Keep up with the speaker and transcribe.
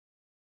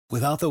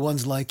Without the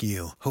ones like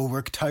you, who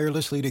work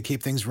tirelessly to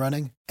keep things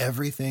running,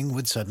 everything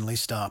would suddenly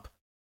stop.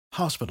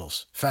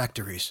 Hospitals,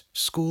 factories,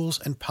 schools,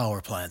 and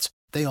power plants,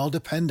 they all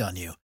depend on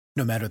you.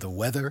 No matter the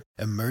weather,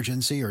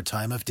 emergency, or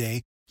time of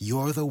day,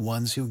 you're the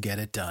ones who get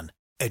it done.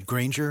 At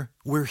Grainger,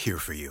 we're here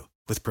for you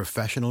with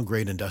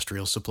professional-grade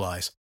industrial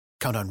supplies.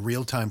 Count on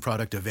real-time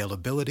product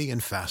availability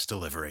and fast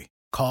delivery.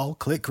 Call,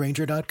 click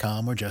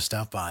Grainger.com, or just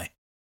stop by.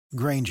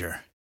 Grainger,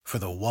 for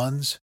the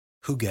ones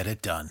who get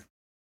it done.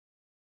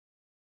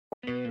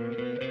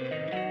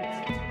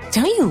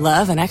 Don't you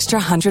love an extra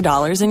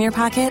 $100 in your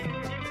pocket?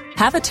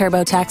 Have a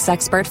TurboTax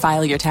expert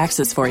file your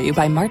taxes for you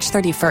by March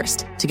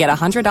 31st to get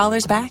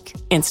 $100 back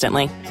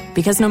instantly.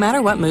 Because no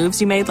matter what moves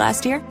you made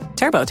last year,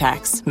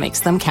 TurboTax makes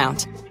them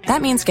count.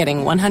 That means getting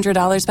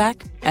 $100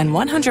 back and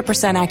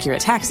 100% accurate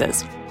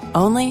taxes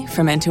only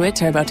from Intuit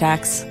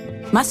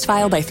TurboTax. Must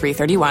file by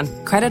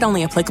 3/31. Credit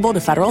only applicable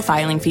to federal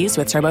filing fees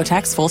with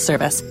TurboTax full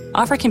service.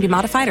 Offer can be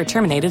modified or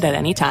terminated at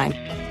any time.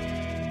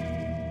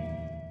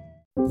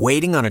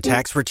 Waiting on a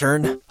tax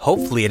return?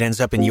 Hopefully it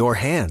ends up in your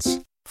hands.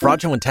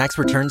 Fraudulent tax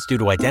returns due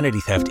to identity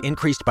theft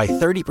increased by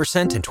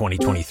 30% in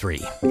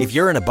 2023. If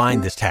you're in a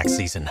bind this tax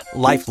season,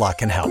 LifeLock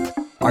can help.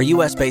 Our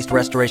U.S.-based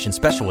restoration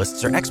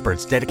specialists are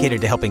experts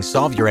dedicated to helping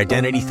solve your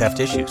identity theft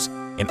issues.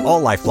 And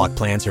all LifeLock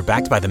plans are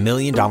backed by the $1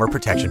 Million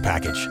Protection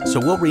Package. So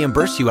we'll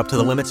reimburse you up to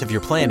the limits of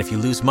your plan if you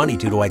lose money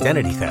due to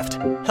identity theft.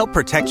 Help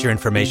protect your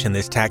information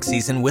this tax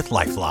season with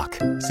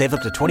LifeLock. Save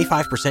up to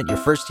 25% your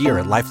first year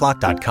at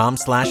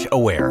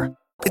LifeLock.com/aware.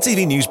 It's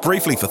EV News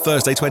briefly for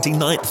Thursday,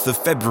 29th of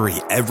February.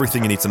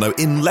 Everything you need to know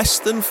in less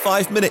than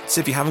 5 minutes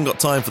if you haven't got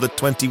time for the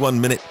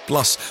 21-minute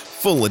plus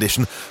full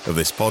edition of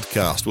this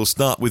podcast. We'll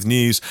start with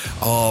news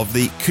of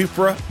the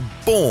Cupra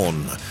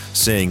Born,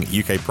 seeing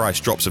UK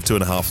price drops of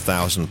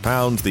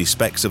 £2,500. The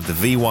specs of the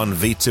V1,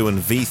 V2 and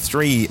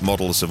V3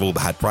 models have all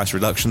had price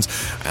reductions,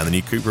 and the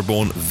new Cupra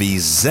Born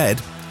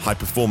VZ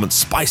high-performance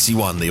spicy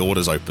one, the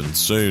orders open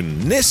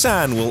soon.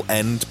 Nissan will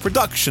end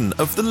production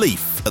of the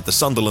Leaf at the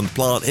Sunderland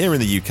plant here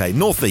in the UK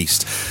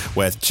northeast,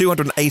 where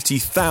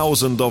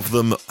 280,000 of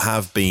them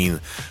have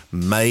been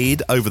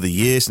made over the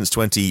year since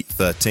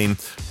 2013,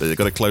 but they've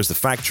got to close the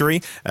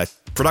factory.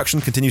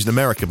 Production continues in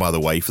America, by the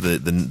way, for the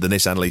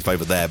Nissan Leaf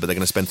over there, but they're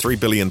going to spend £3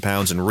 billion and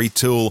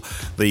retool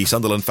the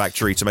Sunderland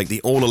factory to make the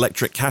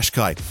all-electric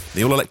Qashqai,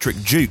 the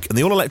all-electric Duke, and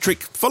the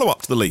all-electric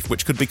follow-up to the Leaf,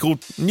 which could be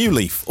called New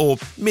Leaf or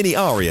Mini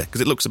Aria,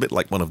 because it looks a bit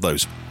like one of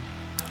those.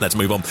 Let's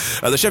move on.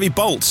 The Chevy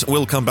Bolt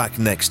will come back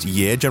next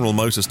year. General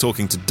Motors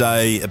talking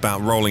today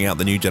about rolling out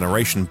the new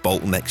generation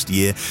Bolt next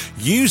year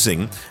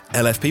using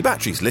LFP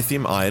batteries,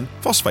 lithium iron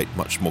phosphate,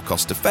 much more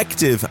cost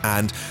effective,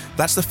 and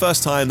that's the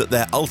first time that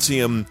their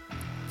Ultium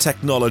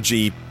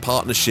technology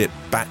partnership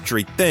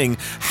battery thing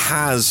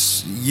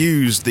has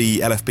used the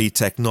LFP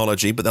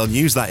technology, but they'll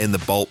use that in the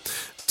Bolt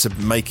to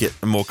make it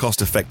a more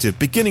cost-effective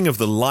beginning of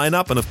the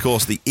lineup. And of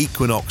course the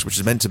Equinox, which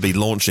is meant to be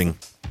launching,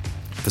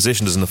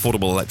 positioned as an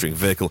affordable electric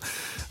vehicle,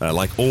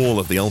 like all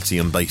of the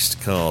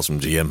Ultium-based cars from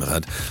GM have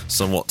had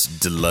somewhat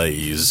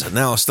delays.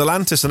 Now,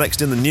 Stellantis are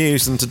next in the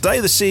news, and today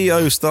the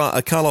CEO,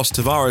 Carlos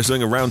Tavares,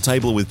 doing a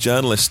roundtable with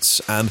journalists,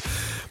 and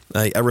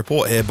a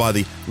report here by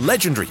the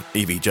legendary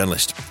EV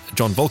journalist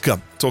John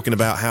Volker, talking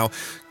about how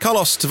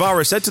Carlos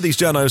Tavares said to these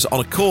journos on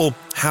a call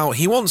how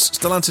he wants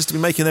Stellantis to be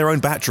making their own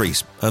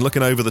batteries, and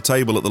looking over the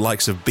table at the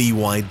likes of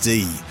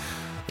BYD,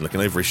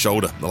 looking over his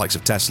shoulder, the likes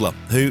of Tesla,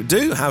 who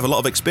do have a lot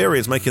of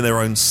experience making their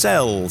own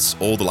cells,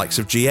 or the likes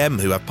of GM,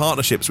 who have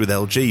partnerships with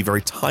LG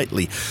very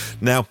tightly.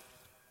 Now,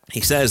 he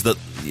says that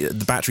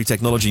the battery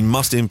technology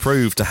must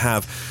improve to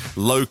have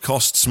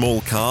low-cost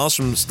small cars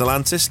from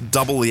Stellantis,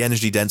 double the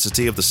energy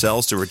density of the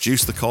cells to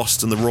reduce the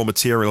cost and the raw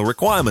material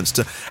requirements,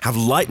 to have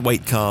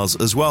lightweight cars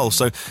as well.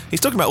 So he's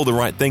talking about all the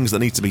right things that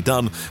need to be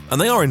done, and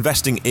they are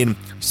investing in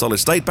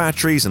solid-state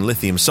batteries and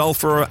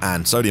lithium-sulfur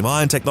and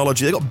sodium-ion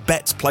technology. They've got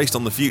bets placed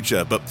on the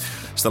future, but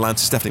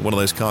Stellantis is definitely one of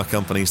those car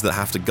companies that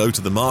have to go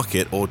to the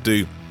market or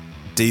do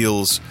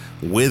deals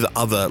with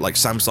other, like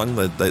Samsung,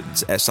 the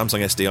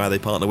Samsung SDI they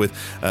partner with,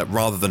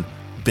 rather than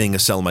being a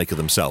cell maker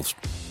themselves.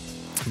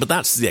 But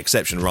that's the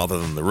exception rather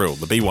than the rule.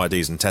 The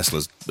BYDs and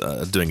Teslas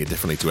are doing it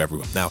differently to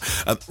everyone. Now,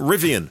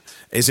 Rivian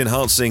is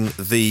enhancing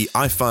the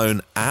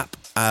iPhone app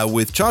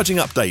with charging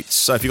updates.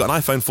 So if you've got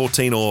an iPhone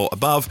 14 or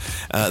above,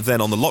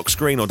 then on the lock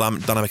screen or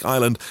dynamic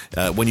island,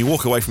 when you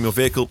walk away from your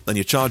vehicle and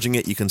you're charging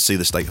it, you can see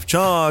the state of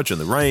charge and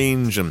the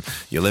range and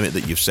your limit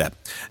that you've set.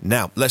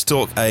 Now, let's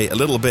talk a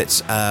little bit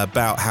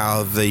about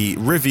how the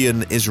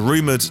Rivian is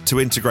rumoured to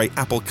integrate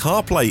Apple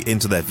CarPlay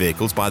into their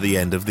vehicles by the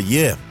end of the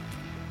year.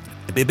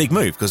 It'd be a big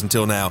move, because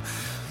until now,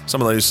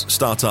 some of those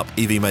startup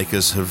EV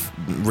makers have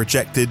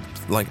rejected,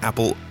 like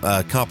Apple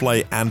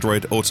CarPlay,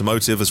 Android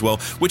Automotive as well,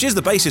 which is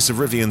the basis of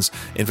Rivian's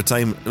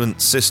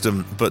infotainment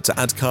system. But to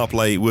add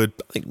CarPlay would,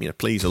 I think,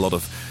 please a lot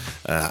of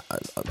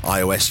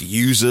iOS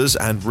users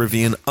and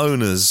Rivian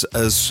owners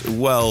as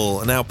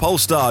well. Now,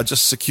 Polestar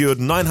just secured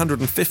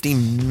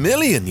 $950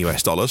 million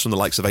from the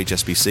likes of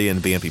HSBC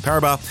and BNP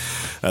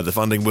Paribas. The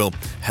funding will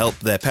help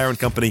their parent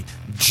company,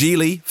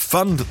 Geely,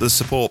 fund the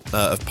support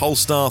of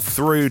Polestar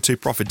through to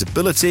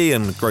profitability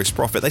and gross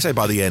profit, they say,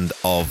 by the end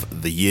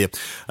of the year.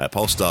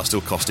 Polestar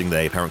still costing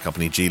their parent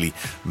company, Geely,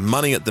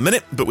 money at the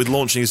minute, but with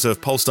launches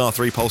of Polestar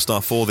 3,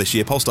 Polestar 4 this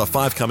year, Polestar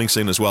 5 coming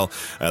soon as well,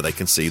 they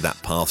can see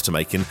that path to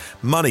making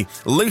money.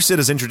 Lucid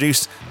has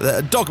introduced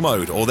dog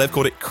mode, or they've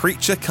called it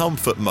creature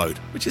comfort mode,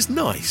 which is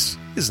nice,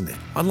 isn't it?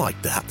 I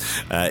like that.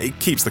 It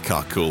keeps the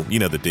car cool. You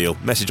know the deal.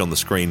 Message on the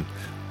screen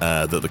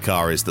that the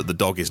car is that the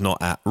dog is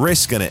not at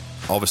risk, and it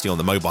obviously on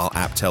the mobile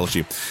app tells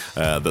you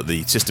that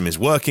the system is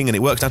working, and it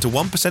works down to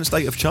 1%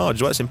 state of charge.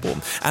 So that's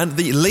important. And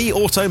the Li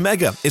Auto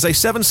Mega is a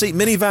 7-seat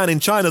minivan in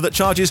China that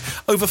charges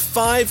over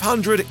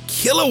 500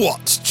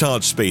 kilowatts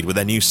charge speed with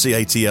their new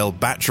CATL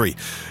battery.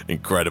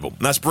 Incredible.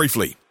 And that's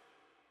briefly.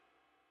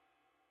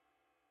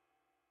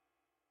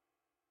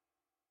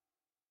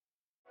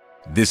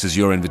 This is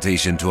your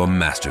invitation to a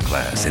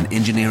masterclass in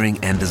engineering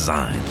and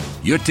design.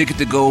 Your ticket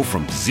to go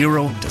from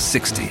 0 to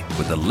 60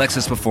 with the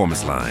Lexus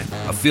Performance Line.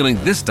 A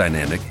feeling this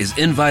dynamic is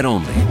invite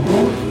only.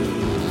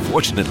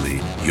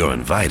 Fortunately, you're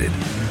invited.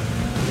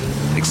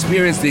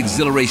 Experience the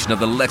exhilaration of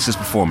the Lexus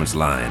Performance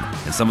Line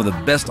and some of the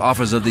best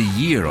offers of the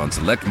year on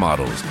select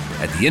models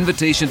at the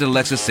Invitation to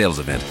Lexus sales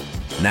event,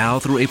 now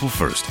through April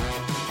 1st.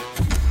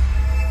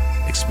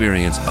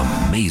 Experience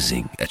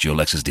amazing at your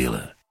Lexus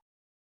dealer.